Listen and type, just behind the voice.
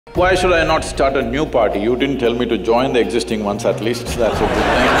Why should I not start a new party? You didn't tell me to join the existing ones at least, that's a good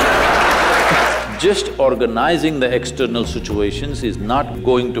thing. Just organizing the external situations is not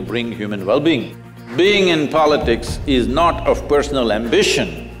going to bring human well-being. Being in politics is not of personal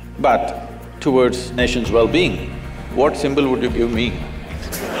ambition, but towards nation's well-being. What symbol would you give me?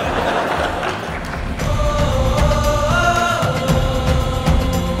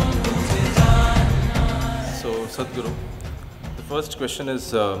 So, Sadhguru, the first question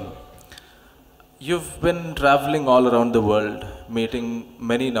is, you've been traveling all around the world, meeting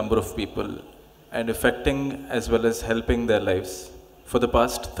many number of people and affecting as well as helping their lives for the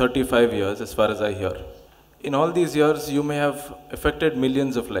past 35 years, as far as I hear. In all these years, you may have affected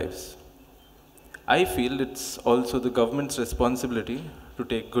millions of lives. I feel it's also the government's responsibility to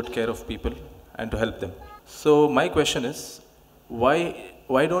take good care of people and to help them. So my question is, why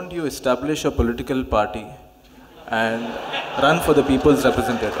don't you establish a political party and run for the people's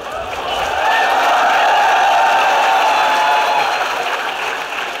representative?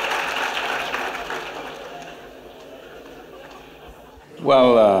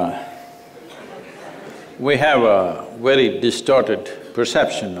 Well, we have a very distorted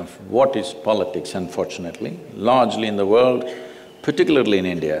perception of what is politics, unfortunately, largely in the world, particularly in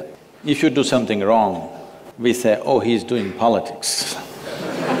India. If you do something wrong, we say, oh, he's doing politics.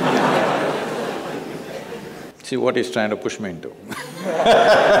 See what he's trying to push me into.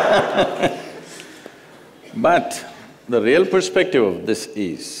 But the real perspective of this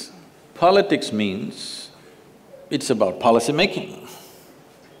is, politics means it's about policy making.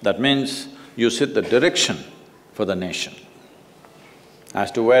 That means you set the direction for the nation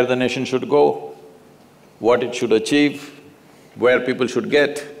as to where the nation should go, what it should achieve, where people should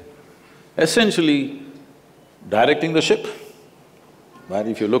get, essentially directing the ship. But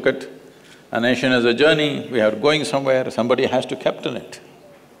if you look at a nation as a journey, we are going somewhere, somebody has to captain it.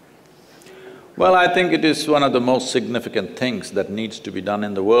 Well, I think it is one of the most significant things that needs to be done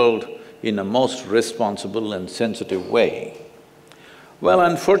in the world in a most responsible and sensitive way. Well,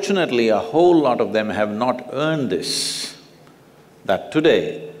 unfortunately, a whole lot of them have not earned this, that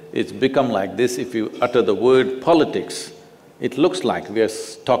today it's become like this. If you utter the word politics, it looks like we are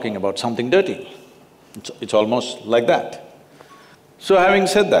talking about something dirty. It's almost like that. So having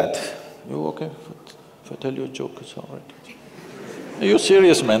said that, you okay? If I tell you a joke, it's all right. You're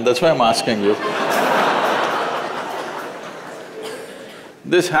serious, man, that's why I'm asking you.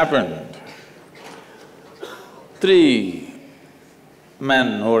 This happened. 3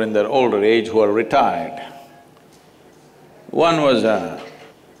 men who are in their older age who are retired. One was a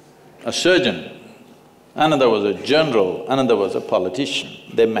surgeon, another was a general, another was a politician.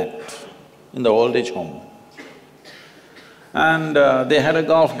 They met in the old age home. And they had a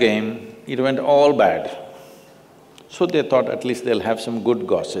golf game, it went all bad. So they thought at least they'll have some good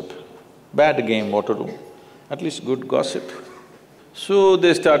gossip. Bad game, what to do? At least good gossip. So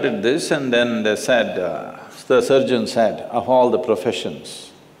they started this and then they said, the surgeon said, of all the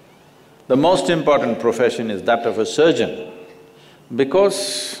professions, the most important profession is that of a surgeon,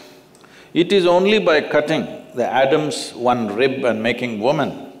 because it is only by cutting the Adam's one rib and making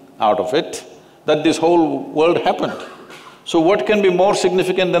woman out of it that this whole world happened. So what can be more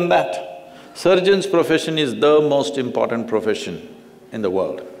significant than that? Surgeon's profession is the most important profession in the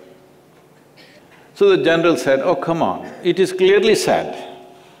world. So the general said, oh, come on, it is clearly said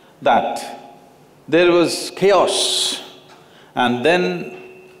that there was chaos and then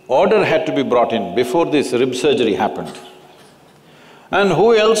order had to be brought in before this rib surgery happened. And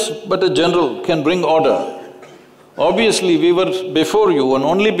who else but a general can bring order? Obviously, we were before you and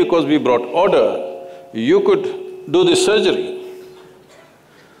only because we brought order, you could do this surgery.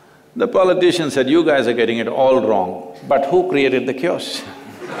 The politician said, you guys are getting it all wrong, but who created the chaos?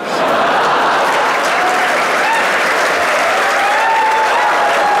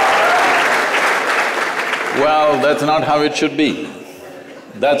 Well, that's not how it should be.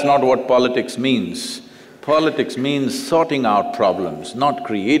 That's not what politics means. Politics means sorting out problems, not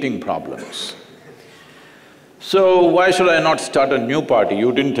creating problems. So, why should I not start a new party?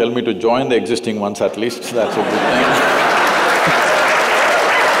 You didn't tell me to join the existing ones at least, that's a good thing.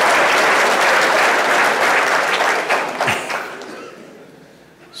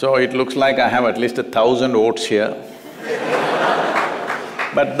 So it looks like I have at least 1,000 votes here.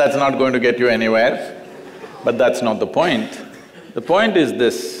 But that's not going to get you anywhere. But that's not the point. The point is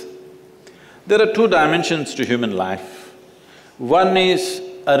this, there are 2 dimensions to human life. One is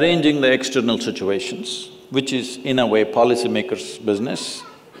arranging the external situations, which is in a way policymakers' business.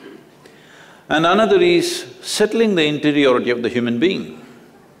 And another is settling the interiority of the human being.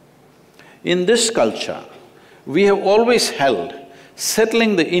 In this culture, we have always held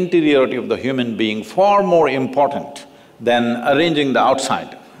settling the interiority of the human being far more important than arranging the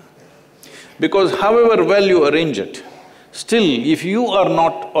outside. Because however well you arrange it, still if you are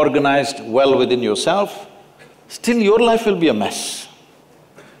not organized well within yourself, still your life will be a mess.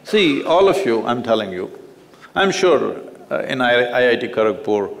 See, all of you, I'm telling you, I'm sure in IIT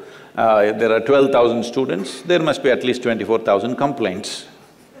Kharagpur, there are 12,000 students, there must be at least 24,000 complaints.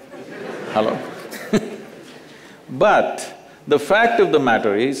 Hello? But the fact of the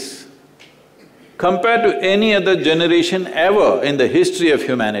matter is, compared to any other generation ever in the history of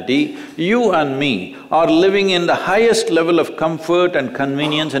humanity, you and me are living in the highest level of comfort and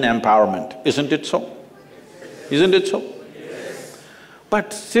convenience and empowerment, isn't it so? Isn't it so? Yes.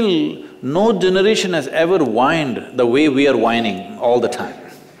 But still, no generation has ever whined the way we are whining all the time.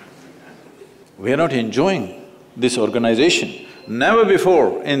 We are not enjoying this organization. Never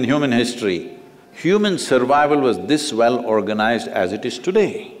before in human history, human survival was this well organized as it is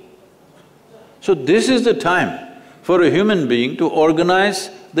today. So this is the time for a human being to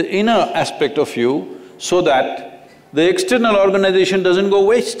organize the inner aspect of you so that the external organization doesn't go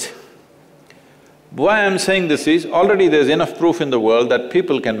waste. Why I'm saying this is, already there's enough proof in the world that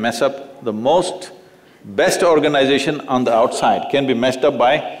people can mess up the best organization on the outside can be messed up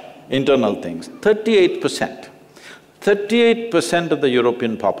by internal things. 38% of the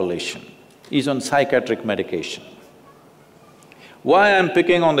European population is on psychiatric medication. Why I'm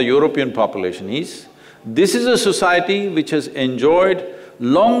picking on the European population is, this is a society which has enjoyed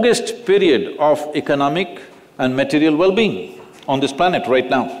longest period of economic and material well-being on this planet right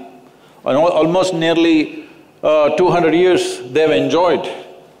now. Almost nearly 200 years they've enjoyed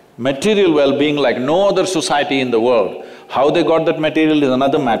material well-being like no other society in the world. How they got that material is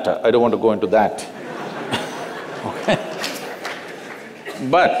another matter, I don't want to go into that. Okay?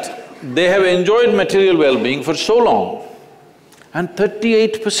 But they have enjoyed material well-being for so long, and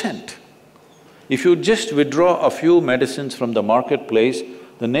 38%. If you just withdraw a few medicines from the marketplace,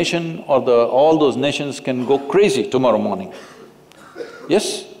 the nation or all those nations can go crazy tomorrow morning.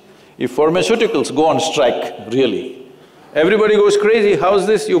 Yes? If pharmaceuticals go on strike, really, everybody goes crazy, how's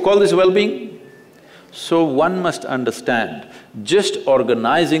this? You call this well-being? So one must understand, just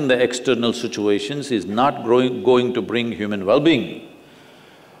organizing the external situations is not going to bring human well-being.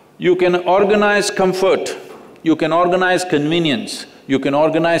 You can organize comfort, you can organize convenience, you can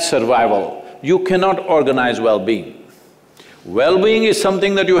organize survival, you cannot organize well-being. Well-being is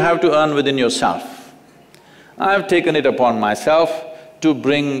something that you have to earn within yourself. I've taken it upon myself to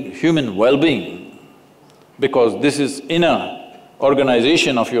bring human well-being, because this is inner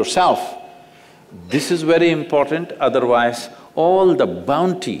organization of yourself. This is very important, otherwise all the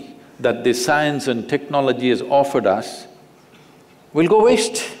bounty that the science and technology has offered us will go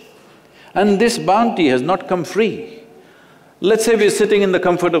waste. And this bounty has not come free. Let's say we're sitting in the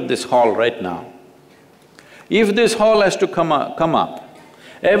comfort of this hall right now. If this hall has to come up,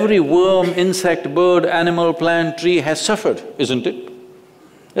 every worm, insect, bird, animal, plant, tree has suffered, isn't it?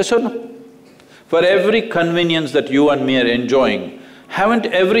 Yes or no? For every convenience that you and me are enjoying, haven't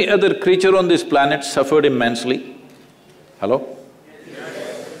every other creature on this planet suffered immensely? Hello?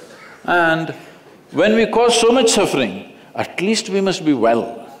 Yes. And when we cause so much suffering, at least we must be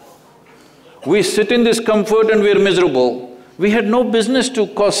well. We sit in this comfort and we're miserable, we had no business to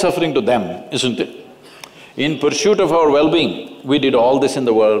cause suffering to them, isn't it? In pursuit of our well-being, we did all this in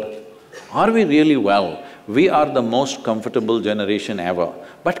the world. Are we really well? We are the most comfortable generation ever,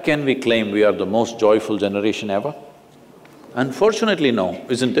 but can we claim we are the most joyful generation ever? Unfortunately, no,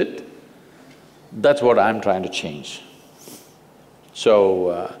 isn't it? That's what I'm trying to change.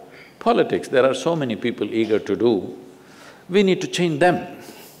 So, politics, there are so many people eager to do, we need to change them.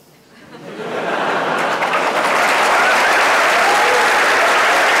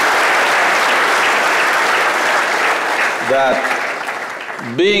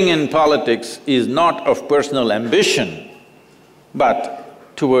 That being in politics is not of personal ambition,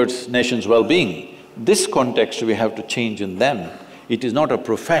 but towards nation's well-being. This context we have to change in them. It is not a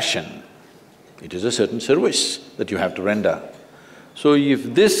profession, it is a certain service that you have to render. So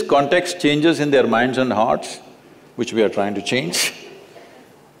if this context changes in their minds and hearts, which we are trying to change,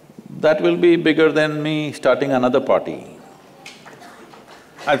 that will be bigger than me starting another party.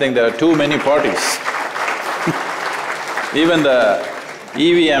 I think there are too many parties. Even the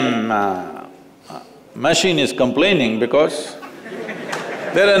EVM machine is complaining because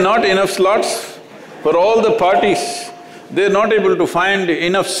there are not enough slots for all the parties. They're not able to find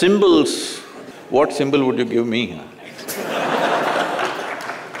enough symbols. What symbol would you give me?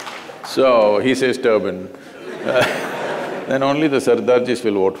 So he says turban. Then only the Sardarjis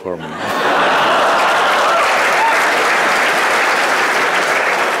will vote for me.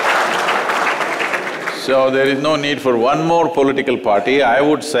 So there is no need for one more political party. I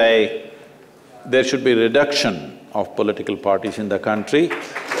would say there should be reduction of political parties in the country.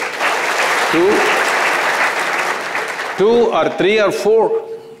 Two or three or four,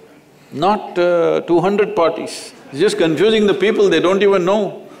 not 200 parties. It's just confusing the people, they don't even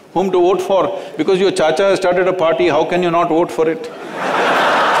know whom to vote for. Because your chacha has started a party, how can you not vote for it?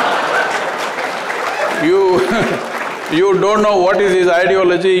 You don't know what is his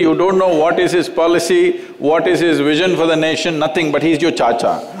ideology, you don't know what is his policy, what is his vision for the nation, nothing, but he's your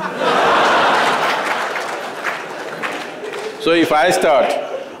chacha. So if I start,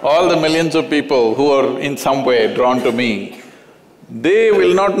 all the millions of people who are in some way drawn to me, they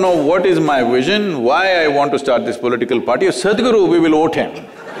will not know what is my vision, why I want to start this political party. Sadhguru, we will vote him.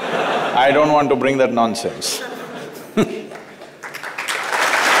 I don't want to bring that nonsense.